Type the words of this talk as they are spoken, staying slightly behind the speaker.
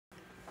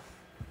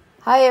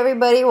Hi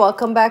everybody,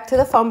 welcome back to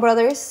the Fun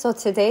Brothers. So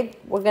today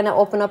we're gonna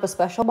open up a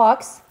special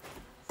box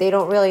they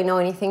don't really know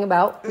anything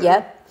about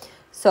yet.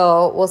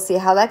 So we'll see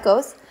how that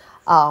goes.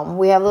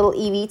 We have little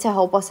EeVee to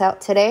help us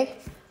out today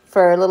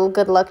for a little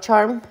good luck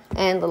charm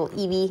and little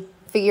EeVee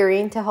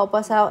figurine to help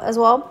us out as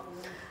well.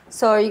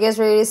 So are you guys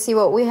ready to see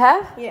what we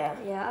have?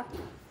 Yeah.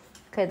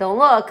 Okay, don't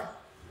look.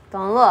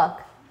 Don't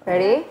look.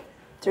 Ready?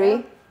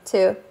 3,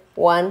 2,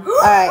 1. All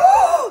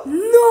right.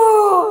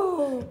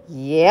 No!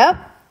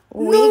 Yep.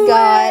 We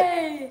got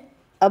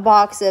a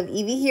box of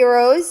EEVEE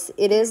Heroes.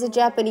 It is a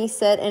Japanese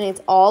set, and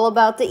it's all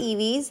about the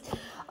EeVees.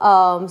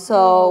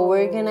 So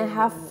we're going to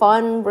have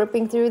fun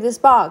ripping through this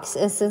box.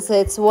 And since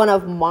it's one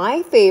of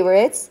my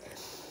favorites,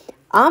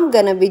 I'm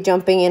going to be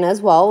jumping in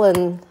as well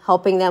and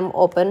helping them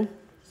open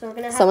some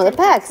of the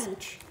packs.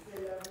 Each.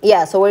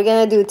 Yeah, so we're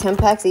going to do 10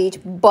 packs each,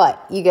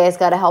 but you guys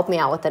got to help me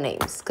out with the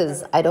names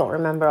because I don't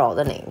remember all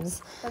the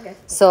names. Okay.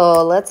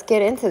 So let's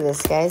get into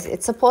this, guys.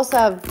 It's supposed to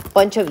have a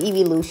bunch of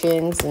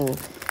evolutions, and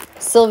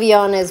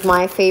Sylveon is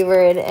my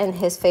favorite and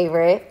his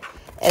favorite.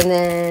 And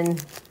then,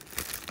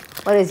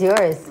 what is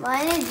yours?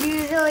 Mine is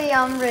usually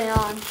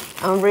Umbreon.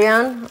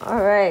 Umbreon?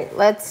 All right,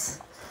 let's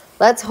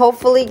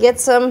hopefully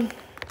get some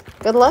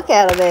good luck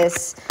out of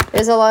this.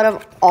 There's a lot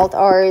of alt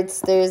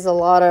arts. There's a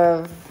lot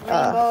of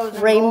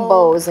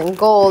rainbows and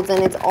golds,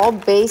 and it's all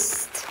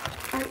based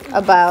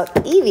about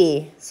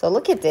EeVee. So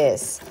look at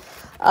this.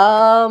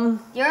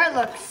 Yours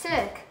looks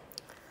sick.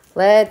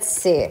 Let's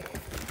see.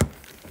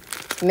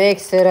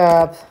 Mix it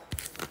up.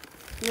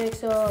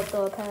 Mix up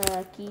the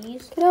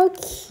packies. Look at how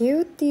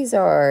cute these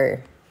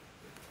are.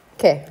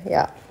 Okay,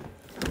 yeah.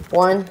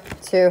 1,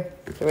 2,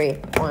 3.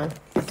 1,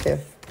 2,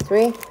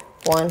 3.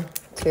 1,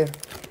 2,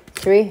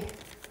 3.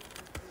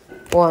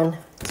 1,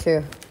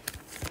 2,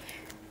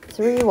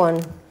 3.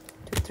 1,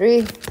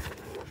 2, 3.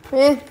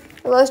 I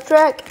lost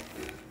track.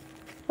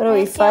 What are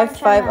we? 5,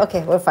 5.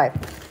 Okay, we're 5.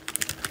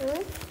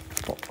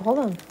 Hold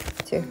on.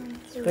 2,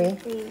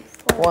 3.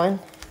 1,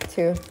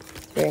 2,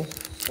 3.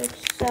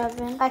 6,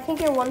 7. I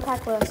think you're one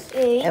pack less.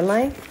 8. Am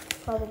I?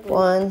 Probably.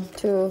 1,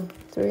 2,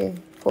 3,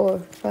 4,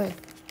 5,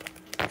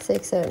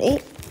 6, 7,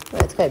 8. No,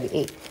 it's gotta be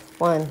 8.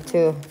 1,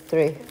 2,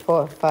 3,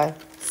 4, 5,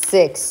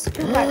 6.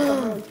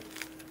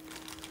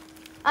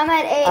 I'm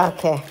at 8.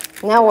 Okay,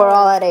 now we're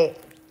all at 8.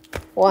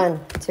 1,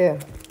 2,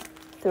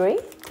 3.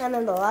 And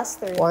then the last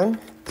 3. 1,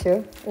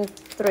 2, and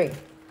 3.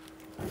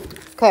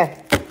 Okay.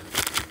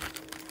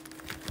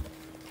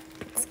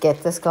 Let's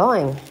get this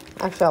going.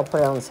 Actually, I'll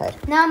put it on the side.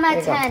 Now I'm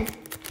at 10.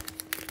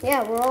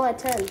 Yeah, we're all at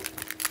 10.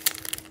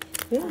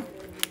 Yeah.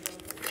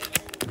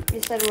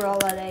 You said we're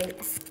all at 8.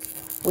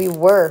 We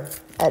were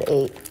at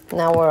 8.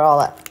 Now we're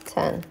all at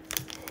 10.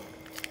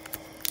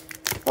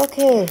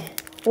 Okay.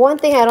 One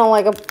thing I don't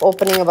like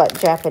opening about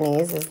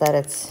Japanese is that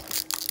it's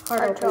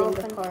hard to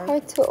open the card.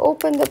 hard to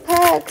open the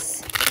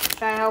packs.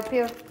 Should I help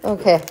you?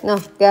 Okay, no,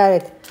 got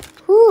it.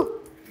 Whew.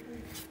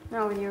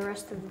 No, with your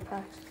rest of the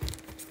packs.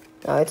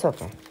 No, it's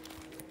okay.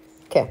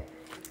 Okay.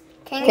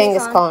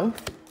 Kangaskhan.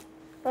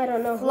 I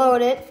don't know.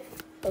 Float it.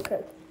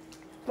 Okay.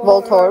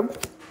 Voltorb.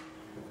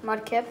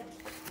 Mudkip.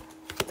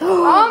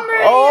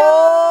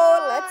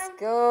 Oh, let's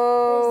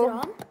go. Is it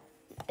on?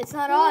 It's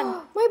not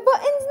on. My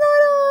button's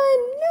not on.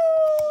 No.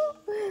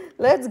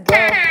 Let's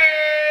go.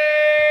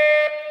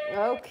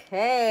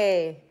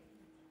 Okay.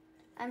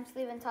 I'm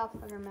sleeving top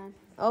loader, man.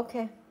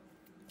 Okay.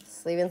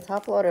 Sleeve and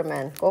top loader,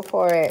 man. Go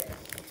for it.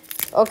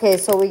 Okay,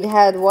 so we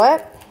had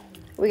what?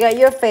 We got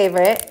your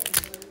favorite.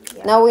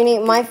 Yeah. Now we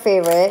need my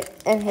favorite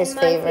and his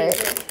favorite.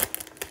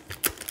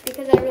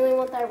 Because I really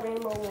want that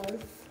rainbow one.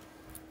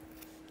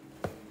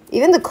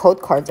 Even the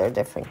code cards are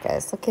different,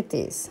 guys. Look at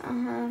these.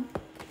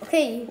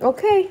 Okay.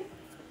 Okay.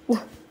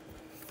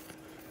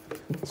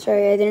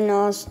 Sorry, I didn't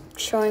know I was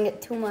showing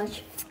it too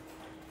much.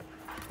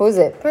 Who's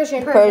it?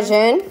 Persian.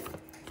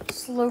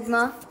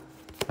 Slugma.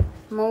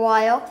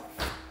 Mawile.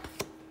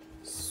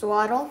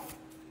 Swaddle.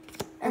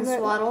 And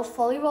Swaddle's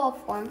fully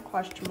evolved form,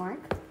 question mark.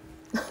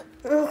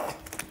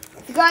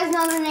 If you guys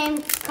know the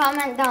name,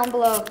 comment down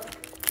below.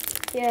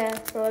 Yeah,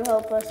 so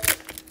it'll help us.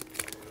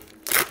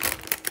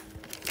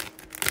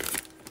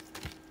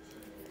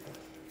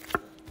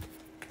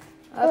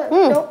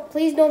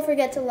 Please don't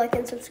forget to like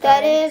and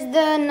subscribe. That is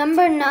the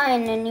number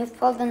 9, and you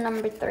fold the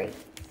number 3.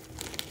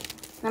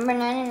 Number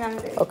 9 and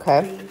number 3.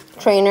 Okay.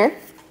 Trainer.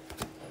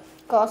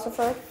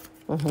 Gossifer.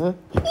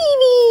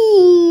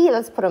 EeVee.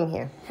 Let's put him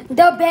here.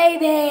 The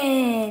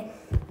baby.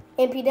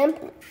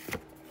 Impidimp.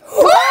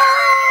 Oh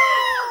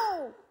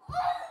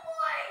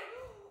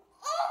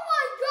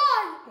my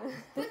god!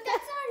 But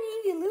that's not an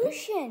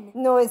evolution.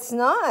 No, it's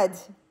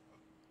not.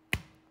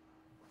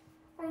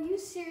 Are you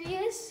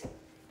serious?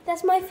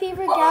 That's my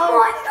favorite Oh Galar.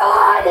 my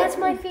god! That's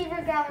my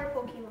favorite Galar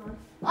Pokemon.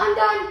 I'm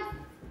done.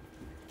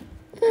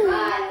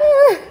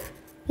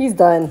 He's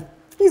done.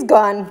 He's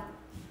gone.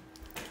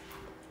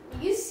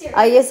 Are you serious?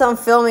 I guess I'm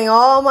filming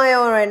all my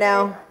own right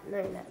now. No,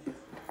 you're not.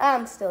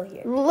 I'm still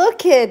here.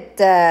 Look at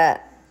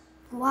that.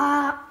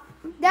 Wow.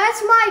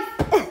 That's my...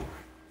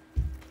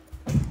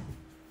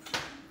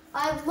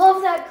 I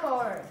love that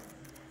card.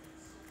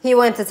 He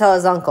went to tell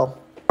his uncle.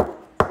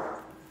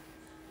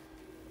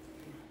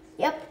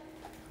 Yep.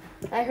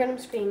 I heard him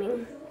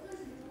screaming.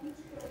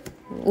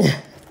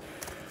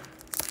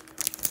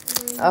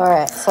 All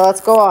right, so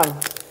let's go on.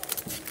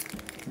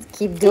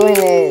 Keep doing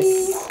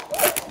this.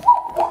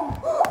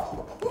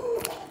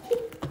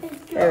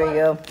 There we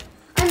go.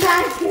 I'm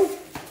back.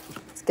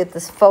 Let's get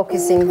this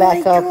focusing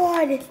back up.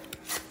 God.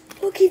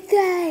 Look at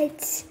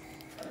that.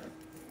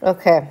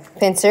 Okay,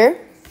 pincer.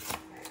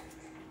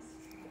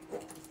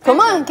 Come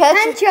on,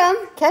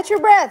 catch your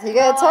breath. You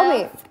gotta tell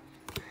me.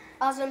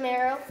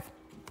 Osmero.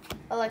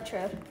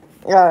 Electrode.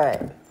 All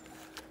right.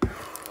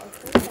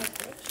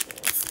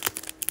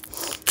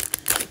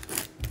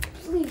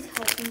 Please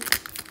help me.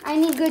 I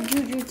need good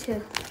juju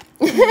too.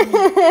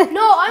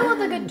 No, I want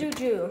the good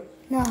juju.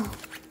 No.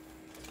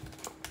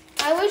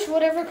 I wish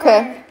whatever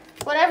Okay.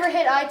 whatever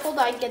hit I pulled,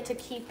 I'd get to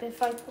keep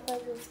if I pulled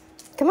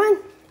that. Come on.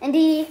 And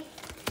the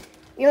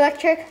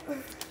electric.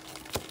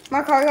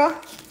 Marcargo.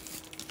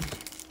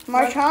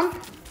 Marchand.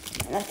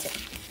 And that's it.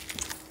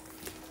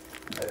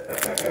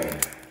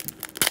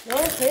 No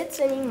hits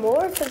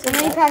anymore. How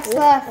many packs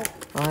left?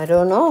 I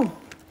don't know.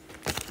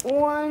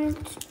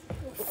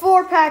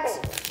 4 packs.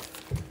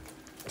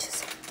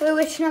 Wait,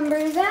 which number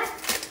is that?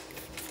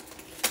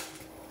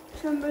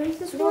 Which number is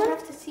this You don't one?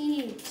 have to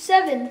see.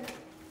 7.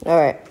 All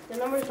right. The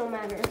numbers don't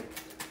matter.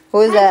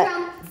 Who is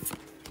that?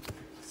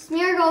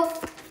 Smeargle.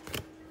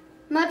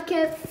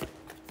 Mudkip.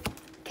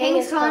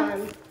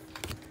 Kangaskhan.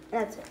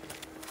 That's it.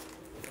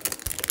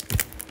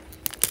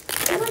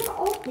 I like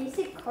all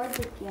basic cards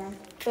again.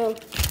 So,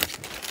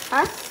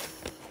 Huh?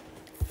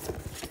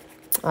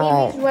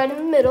 All EEVEE's right. right in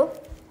the middle.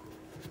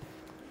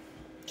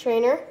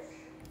 Trainer.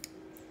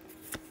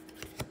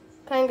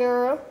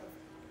 Kangaroo.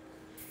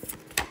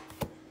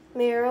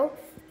 Miro.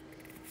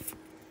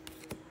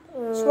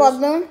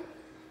 Swabloon.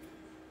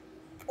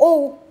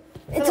 Oh,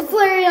 it's a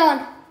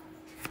Flareon.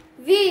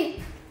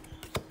 V.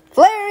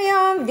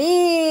 Flareon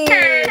V.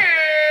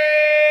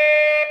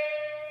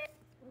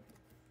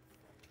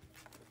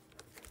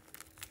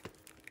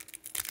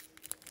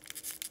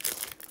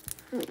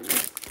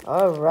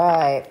 All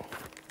right.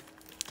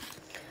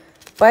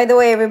 By the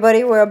way,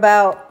 everybody, we're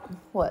about,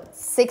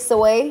 6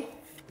 away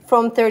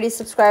from 30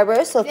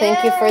 subscribers. So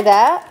thank you for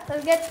that.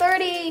 Let's get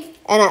 30.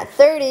 And at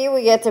 30,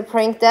 we get to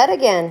prank Dad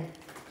again.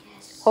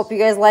 Yes. Hope you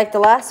guys liked the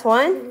last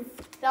one.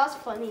 That was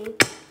funny.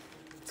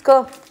 Let's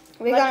go.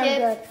 We got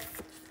him Mudkip.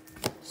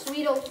 good.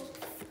 Sweetle.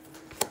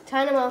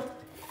 Dynamo.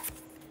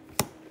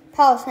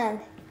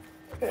 Palisand.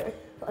 I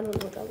don't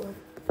know what that one.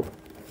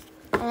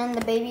 And then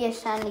the baby is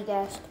Sandy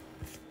Gast.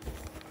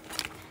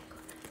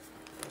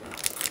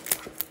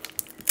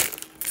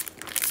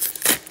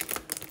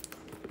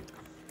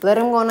 Let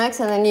him go next,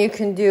 and then you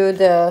can do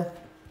the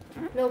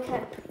No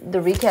cap.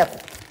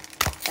 recap.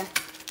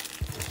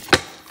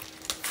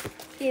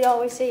 He'd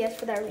always say yes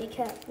for that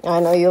recap. I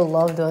know you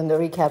love doing the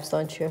recaps,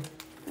 don't you?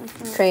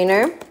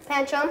 Trainer.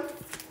 Pancham.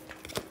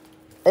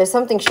 There's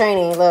something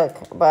shiny, look,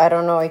 but I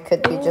don't know. It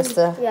could be just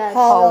a Yeah.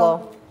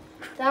 hollow.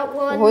 That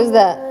one Who's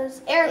that?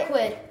 was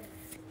Airquid.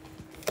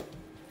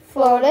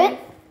 Floated.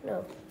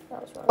 No,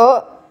 that was wrong.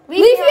 Oh,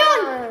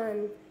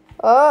 Leafeon.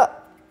 oh,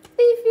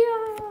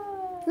 Leafeon.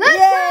 Let's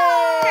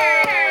yeah!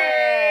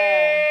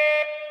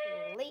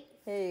 Late.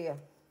 Here you go.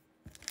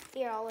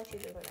 Here, I'll let you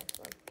do the next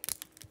one.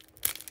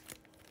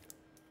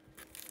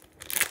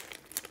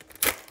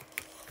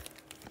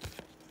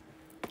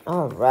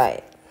 All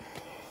right.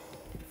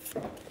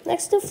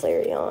 Next to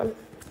Flareon.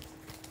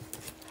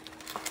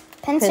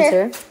 Pincer.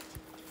 Pincer.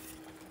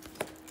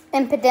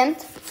 Impidimp.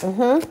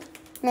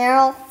 Mm-hmm.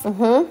 Meryl.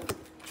 Mm-hmm.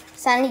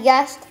 Sandy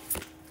Gast.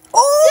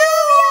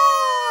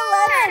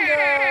 Oh! Let's go!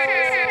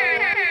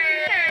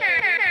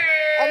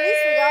 At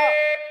least we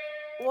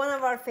got one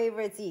of our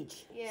favorites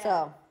each. Yeah.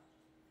 So,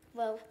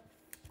 Well,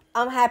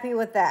 I'm happy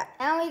with that.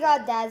 And we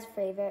got Dad's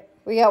favorite.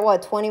 We got,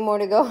 what, 20 more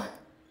to go?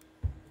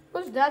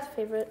 what's Dad's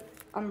favorite?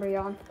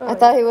 Umbreon. Oh, I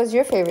thought he was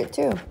your favorite,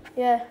 too.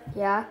 Yeah.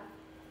 Yeah.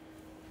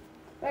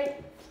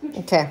 Right.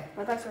 Okay.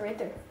 My packs are right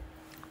there.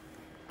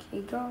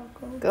 Okay, go.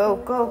 Go,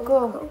 go,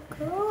 go.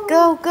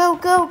 Go, go,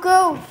 go, go.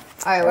 All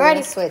right, we're Alrighty,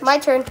 going to switch. my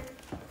turn.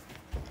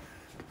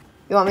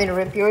 You want me to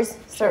rip yours?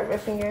 Start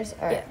ripping yours?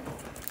 All right. Yeah.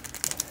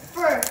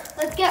 Fur.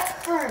 Let's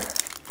get fur.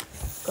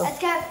 Go. Let's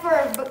get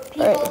fur, but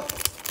people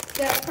Alright.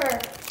 get fur.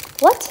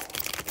 What?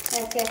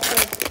 Let's get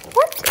fur.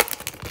 What?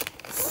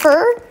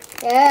 Fur?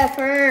 Yeah,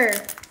 fur.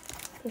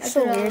 You're That's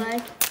so what weird. I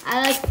like.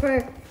 I like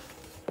fur.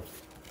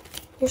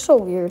 You're so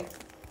weird.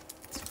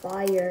 It's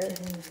fire.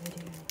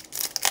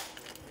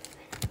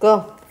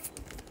 Go.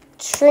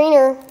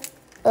 Trainer.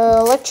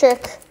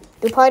 Electric.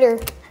 Dupiter.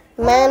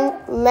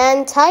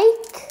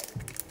 Mantike.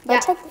 Yeah.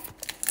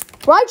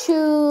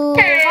 Raichu.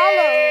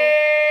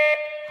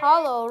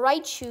 Hollow.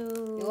 Raichu.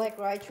 You like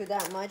Raichu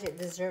that much? It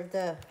deserved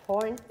the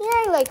horn? Yeah,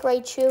 I like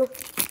Raichu.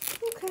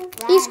 Okay.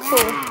 He's cool.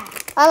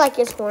 I like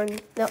his horn.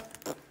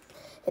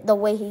 The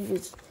way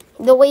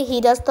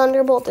he does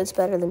Thunderbolt is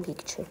better than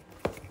Pikachu.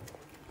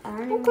 I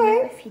don't even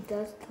know if he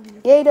does.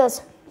 Yeah, he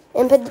does.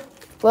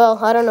 Well,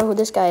 I don't know who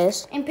this guy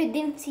is.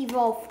 Impedance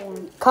evolve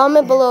form.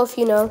 Comment below if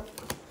you know.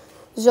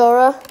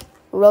 Zora,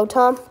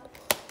 Rotom,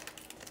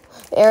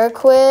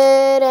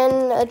 Araquid,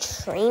 and a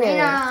trainer.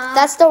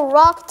 That's the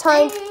rock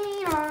type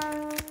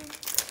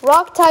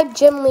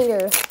gym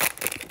leader.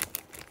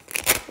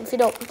 If you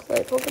don't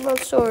play Pokemon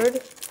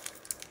Sword,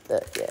 yeah,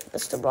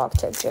 that's the rock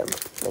type gym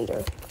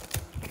leader.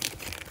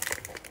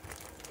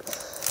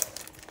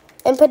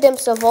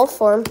 Impedimps evolve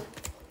form,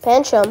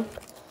 Pancham,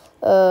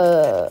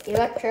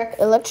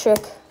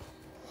 Electric,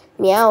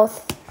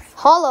 Meowth,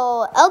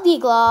 Hollow, LD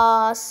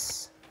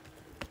Gloss.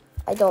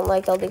 I don't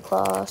like LD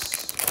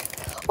Gloss.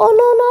 Oh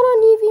no, not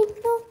on Eevee.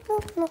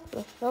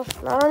 No,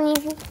 not on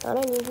Eevee. Not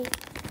on Eevee.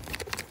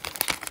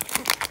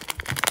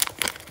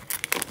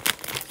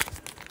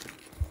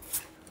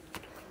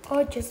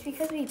 Oh, just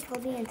because we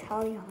killed the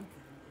Inteleon.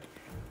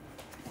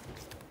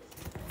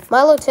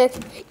 Milotic,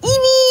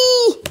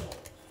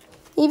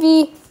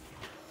 Eevee,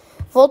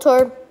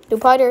 Voltorb,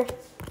 Dupiter,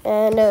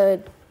 and a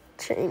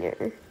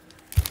trainer.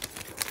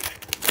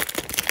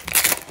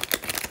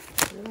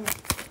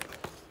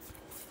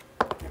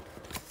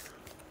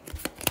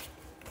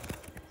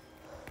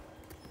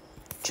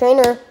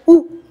 Trainer.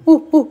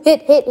 Ooh,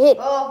 hit.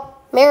 Oh,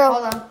 Marrow.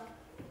 hold on.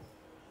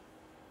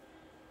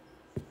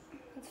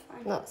 That's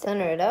fine. No,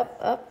 center it up.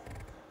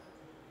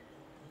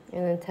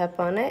 And then tap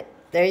on it.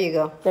 There you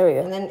go. There we go.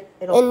 And then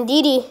it'll And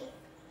Didi.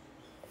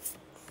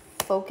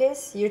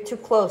 focus. You're too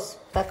close.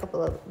 Back up a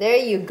little. There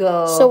you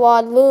go.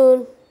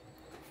 Swadloon.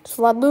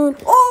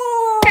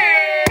 Oh!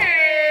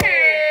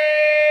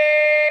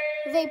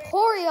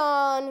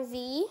 Vaporeon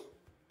V.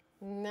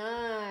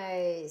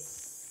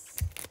 Nice.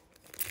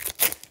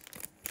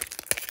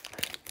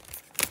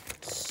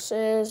 This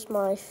is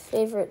my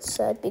favorite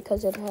set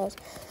because it has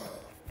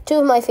two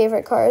of my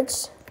favorite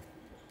cards.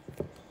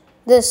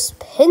 This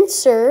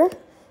Pinsir,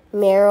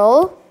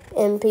 Meryl,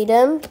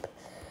 Impidimp,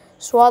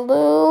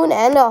 Swadloon,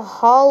 and a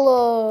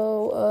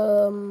hollow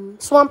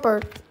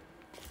Swampert.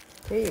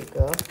 There you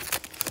go.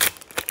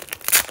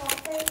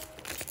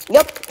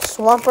 Yep,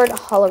 Swampert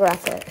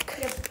holographic.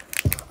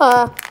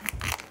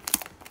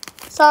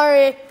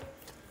 Sorry.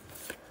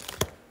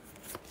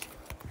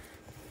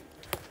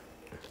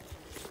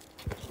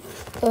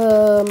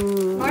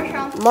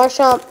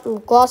 Marshall,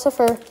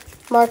 Glossifer,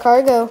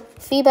 Markargo,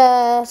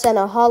 Feebas, and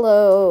a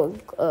hollow.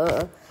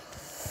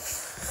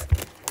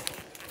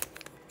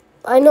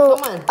 I know.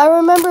 Come on. I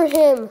remember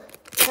him.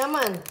 Come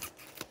on.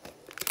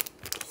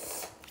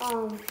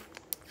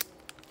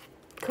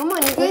 Come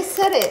on, you guys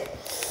said it.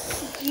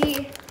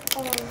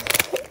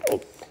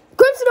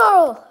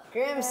 Grimmsnarl.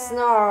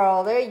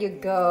 Grimmsnarl. There you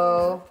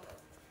go.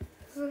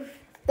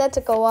 That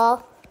took a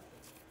while.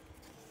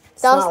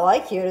 It's not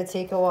like you to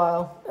take a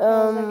while.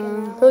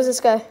 Who's this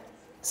guy?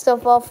 Still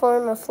ball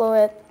form or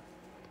Floette?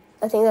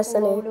 I think that's the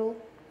name.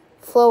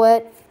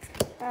 Floette.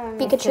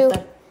 Pikachu.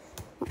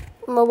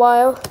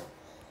 Mawile.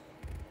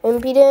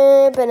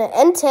 Impidimp and an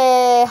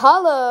Entei.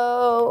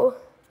 Hollow.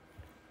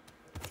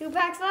 2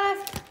 packs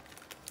left.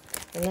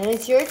 And then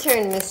it's your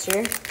turn,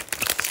 mister.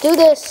 Let's do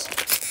this.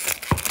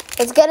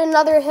 Let's get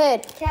another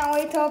hit. Can't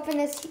wait to open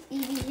this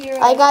EEVEE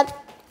Heroes.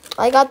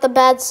 I got the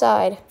bad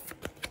side.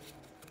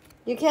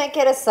 You can't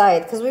get a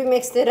side because we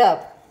mixed it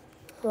up.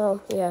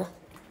 Well, yeah.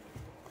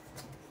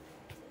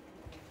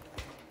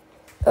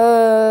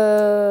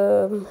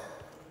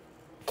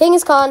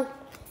 Kangaskhan,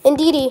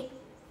 Indeedee,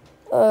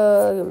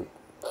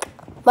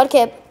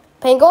 Mudkip,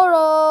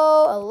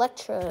 Pangoro,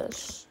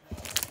 Electros.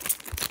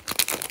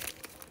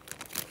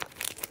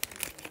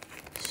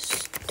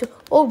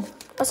 Oh,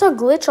 I saw a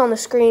glitch on the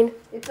screen.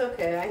 It's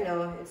okay, I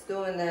know. It's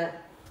doing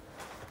that.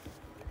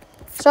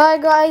 Sorry,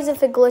 guys,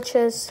 if it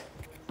glitches.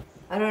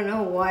 I don't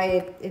know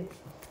why it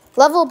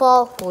Level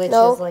ball.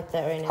 glitches like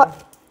that right now.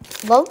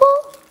 Love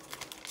ball?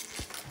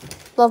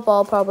 Love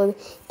ball, probably.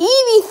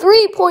 EEVEE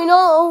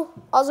 3.0.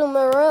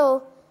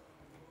 Azumarill.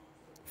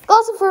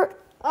 Glossifer.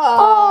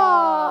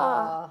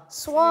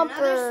 Swampert.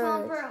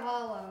 Another Swampert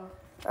hollow.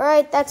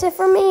 Alright, that's it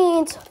for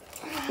me.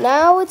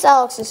 Now it's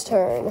Alex's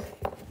turn.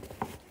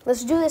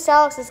 Let's do this,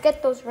 Alex. Let's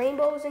get those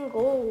rainbows and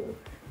gold.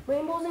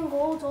 Rainbows and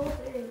golds on the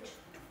page.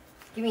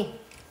 Give me.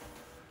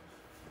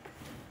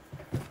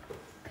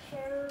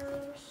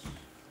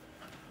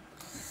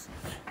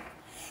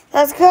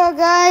 Let's go,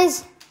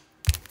 guys.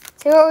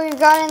 See what we've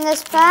got in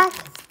this pack.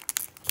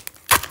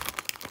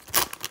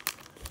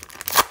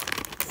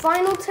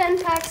 Final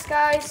 10 packs,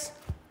 guys.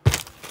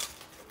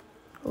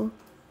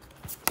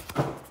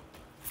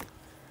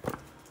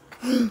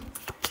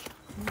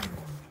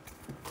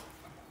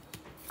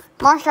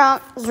 Marshall,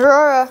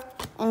 Zorora,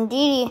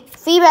 Indeedee,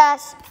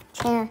 Feebas,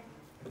 Trainer.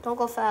 Don't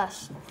go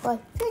fast.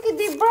 What? Take a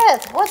deep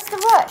breath. What's the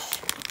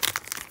rush?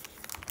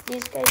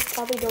 These guys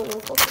probably don't know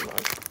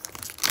Pokemon.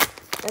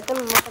 Let them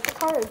look at the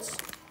cards.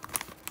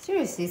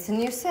 Seriously, it's a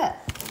new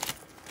set.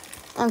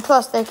 And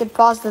plus, they could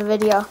pause the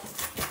video.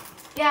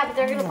 Yeah, but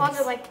they're gonna pause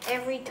it like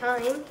every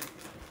time.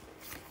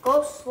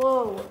 Go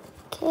slow.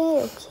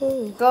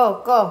 Okay.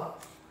 Go.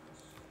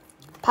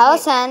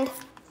 Palisand,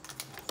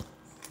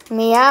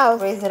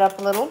 Meowth, Raise it up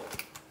a little.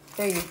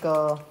 There you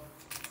go.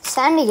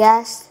 Sandy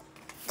Gas,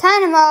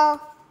 Dynamo,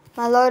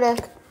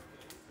 Melodic,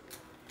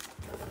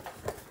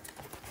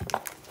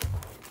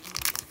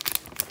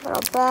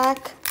 little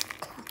back.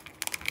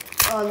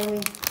 Oh, let me.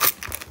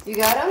 You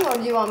got them, or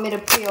do you want me to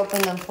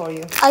pre-open them for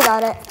you? I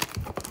got it.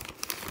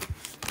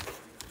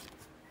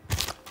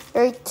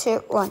 3,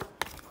 2, 1.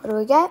 What do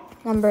we get?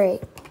 Number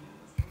 8.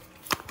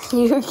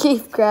 You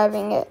keep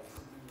grabbing it.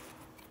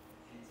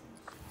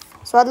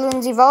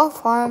 Swadloon's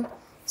Evolve Farm,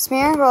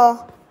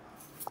 Smeargle,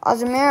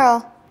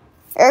 Ozamiro,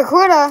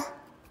 Aracuda,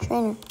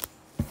 Trainer.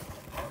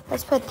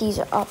 Let's put these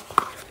up.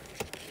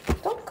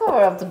 Don't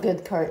cover up the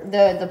good card,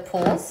 the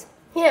pulls.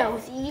 Yeah,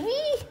 with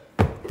EEVEE?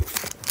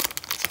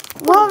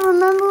 Well,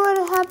 remember what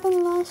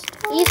happened last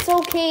time? It's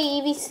okay,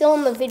 EEVEE's still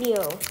in the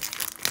video.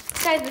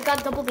 Guys, we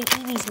got double the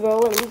EEVEEs, bro,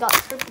 and we got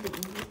triple the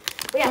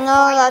EEVEEs.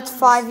 No, that's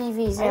 5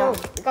 EVs. I Yeah. know,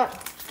 we got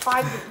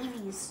 5 the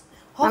EEVEEs.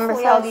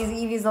 Hopefully all these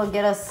EVs will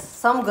get us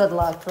some good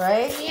luck,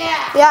 right?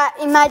 Yeah. Yeah,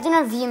 imagine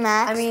a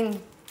VMAX. I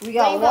mean, we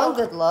got Rainbow. one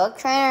good luck.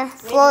 Trainer,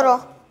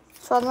 Floatle,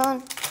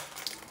 Swadloon,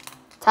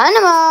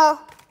 Dynamo.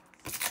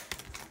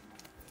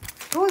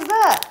 Who's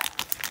that?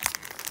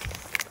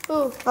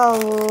 Ooh,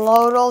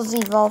 Floatle's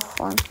Evolve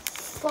Form.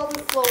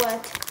 Golden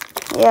Floette.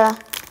 Yeah.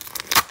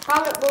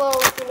 Comment below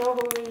if you know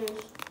who it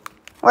is.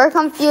 We're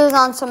confused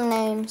on some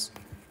names.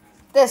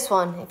 This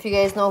one. If you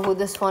guys know who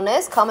this one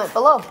is, comment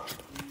below.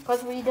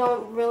 Because we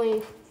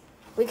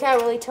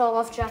can't really tell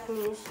off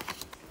Japanese.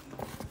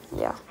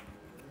 Yeah.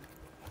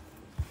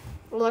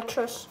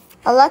 Electros.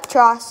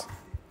 Electros,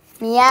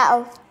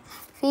 Meow,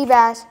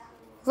 Feebas,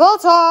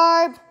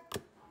 Voltorb,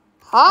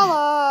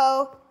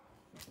 Hollow.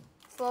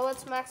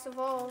 Floette's Max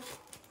Evolve.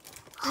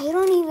 I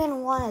don't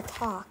even want to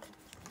talk.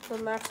 The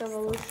Max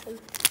Evolution.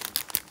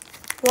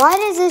 Why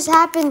does this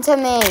happen to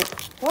me?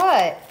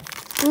 What?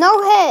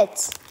 No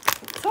hits.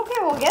 It's okay,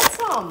 we'll get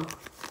some.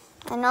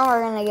 I know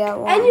we're going to get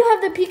one. And you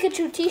have the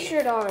Pikachu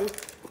t-shirt on.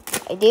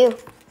 I do.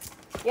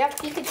 You have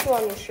Pikachu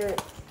on your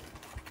shirt.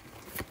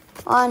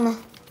 On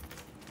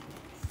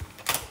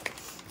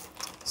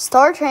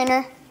Star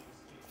Trainer,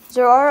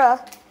 Zorora,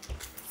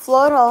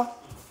 Floatle,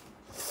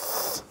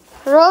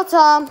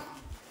 Rotom,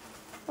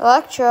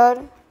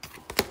 Electrode.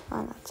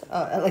 Oh, that's it.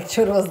 Oh,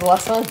 Electrode was the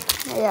last one.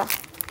 Yeah.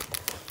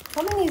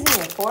 How many is in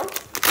there? 4?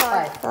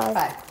 Five.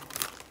 Five.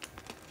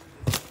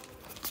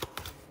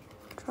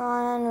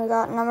 Drawing, we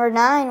got number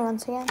 9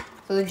 once again.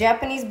 So the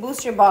Japanese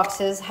booster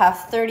boxes have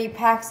 30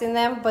 packs in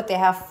them, but they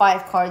have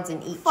 5 cards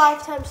in each.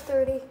 5 times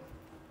 30.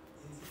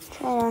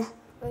 Trainer,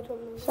 I don't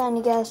know.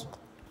 Sandy Guest,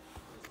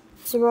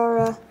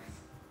 Zorora.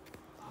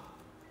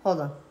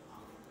 Hold on.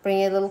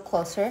 Bring it a little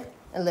closer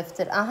and lift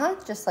it.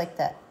 Just like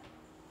that.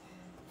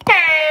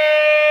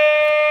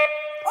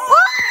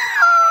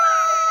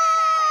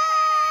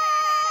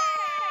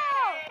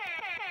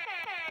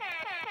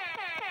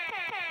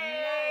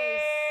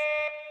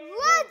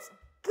 Let's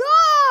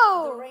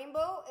go! The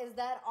rainbow is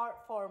that art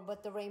form,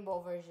 but the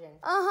rainbow version.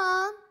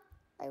 Uh-huh.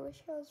 I wish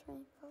it was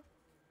rainbow.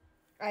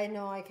 I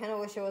know, I kind of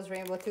wish it was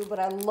rainbow too, but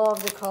I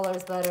love the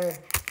colors better.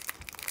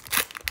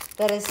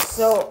 That is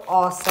so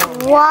awesome.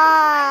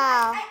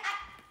 Wow.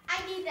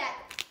 I need that.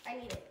 I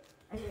need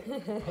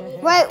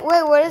it. Wait,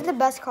 what is the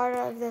best card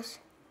out of this?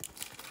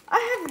 I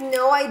have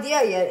no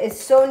idea yet.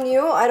 It's so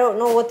new, I don't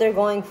know what they're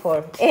going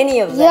for. Any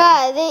of them.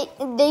 Yeah,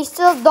 they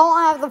still don't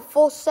have the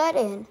full set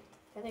in.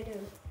 Yeah, they do.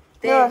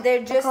 They're the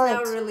just now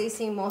cards.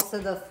 releasing most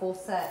of the full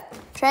set.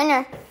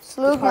 Trainer, card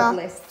Slugma,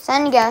 list.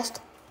 Sandygast,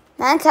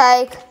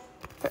 Mantike,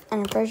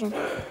 and a Persian.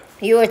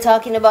 You were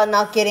talking about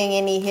not getting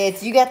any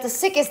hits. You got the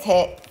sickest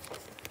hit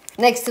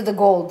next to the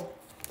gold.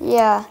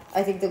 Yeah.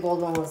 I think the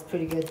gold one was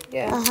pretty good.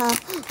 Yeah.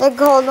 The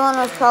gold one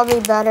was probably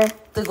better.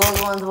 The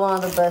gold one's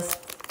one of the best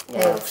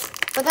hits.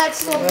 But that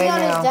Sylveon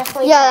now. is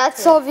definitely Yeah, top that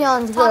two.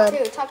 Sylveon's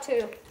good. Top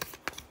 2.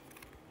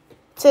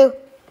 2.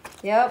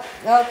 Yep.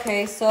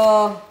 Okay,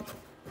 so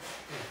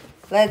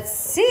let's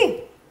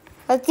see.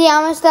 Let's see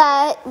how much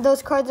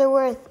those cards are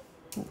worth.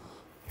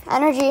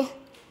 Energy,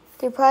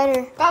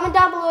 Depleter, Comment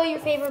down below your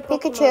favorite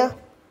Pokemon. Pikachu,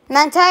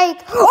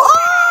 Mantike. Oh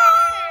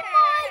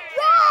my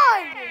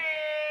god!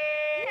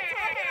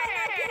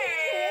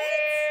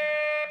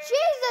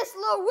 Jesus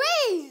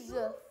Louise!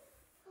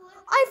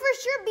 I for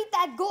sure beat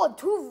that gold.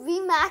 2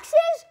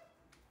 VMAXs?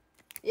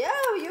 Yeah,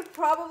 you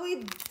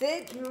probably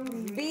did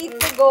beat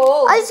the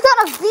gold. I just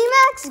got a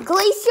VMAX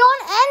Glaceon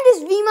and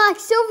this VMAX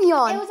It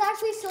Sylveon. was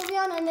actually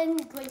Sylveon and then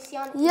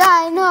Glaceon. Yeah,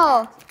 I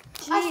know.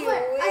 I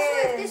swear,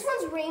 if this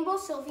one's Rainbow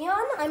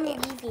Sylveon, I'm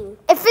leaving.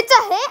 If it's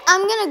a hit,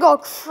 I'm gonna go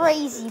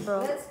crazy, bro.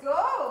 Let's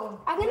go.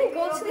 I'm gonna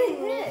go to the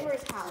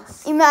neighbor's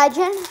house.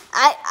 Imagine,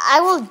 I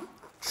will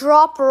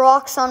drop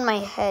rocks on my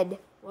head.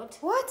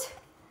 What?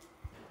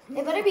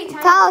 It better be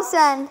time.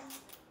 Towson.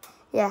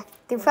 Yeah,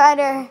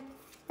 Fighter,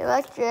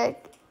 Electric.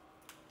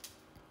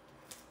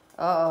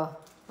 Uh-oh.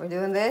 We're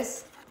doing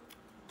this?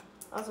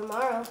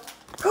 Tomorrow.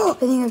 I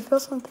think I feel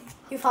something.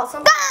 You felt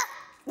something?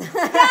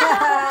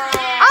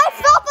 I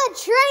felt the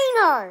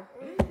trainer.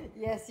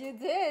 Yes, you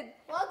did.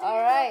 Well, do All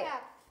your right.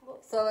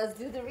 recap. So let's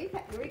do the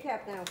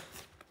recap now.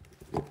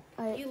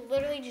 You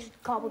literally just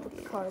gobbled up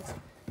the cards.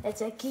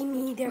 It's a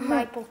gimme. They're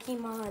my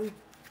Pokemon.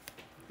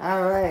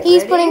 All right.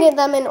 He's ready? putting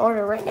them in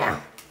order right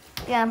now.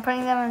 Yeah, I'm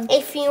putting them in.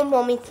 A few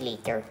moments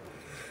later.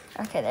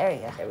 Okay, there we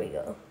go. There we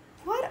go.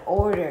 What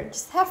order?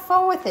 Just have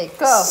fun with it.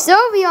 Go.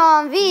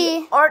 Sylveon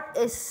V. Art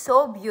is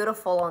so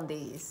beautiful on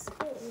these.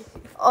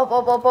 Up.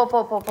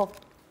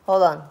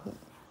 Hold on.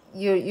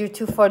 You're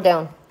too far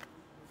down.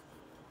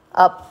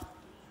 Up.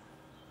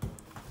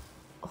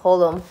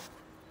 Hold on.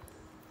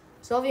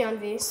 Sylveon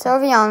V.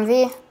 Sylveon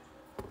V.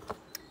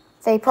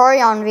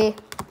 Vaporeon V.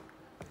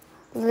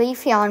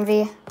 Leafeon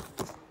V.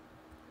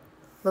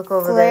 Look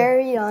over there.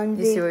 Flareon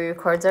You see V. where your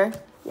cards are?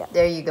 Yeah.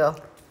 There you go.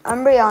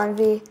 Umbreon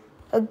V.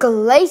 A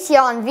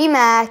Glaceon V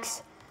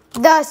Max.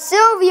 The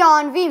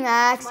Sylveon V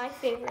Max. My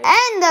favorite.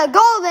 And the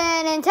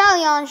Golden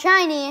Inteleon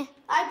Shiny.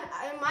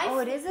 Oh,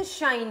 it is a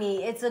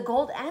shiny. It's a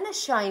gold and a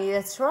shiny.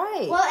 That's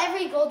right. Well,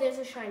 every gold is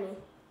a shiny.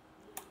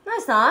 No,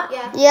 it's not.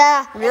 Yeah.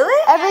 Yeah.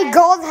 Really? Every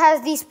gold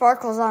has these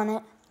sparkles on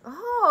it.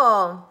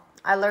 Oh,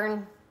 I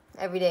learn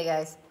every day,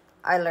 guys.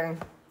 I learn.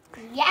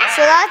 Yeah.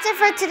 So that's it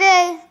for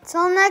today.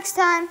 Till next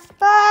time.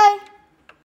 Bye.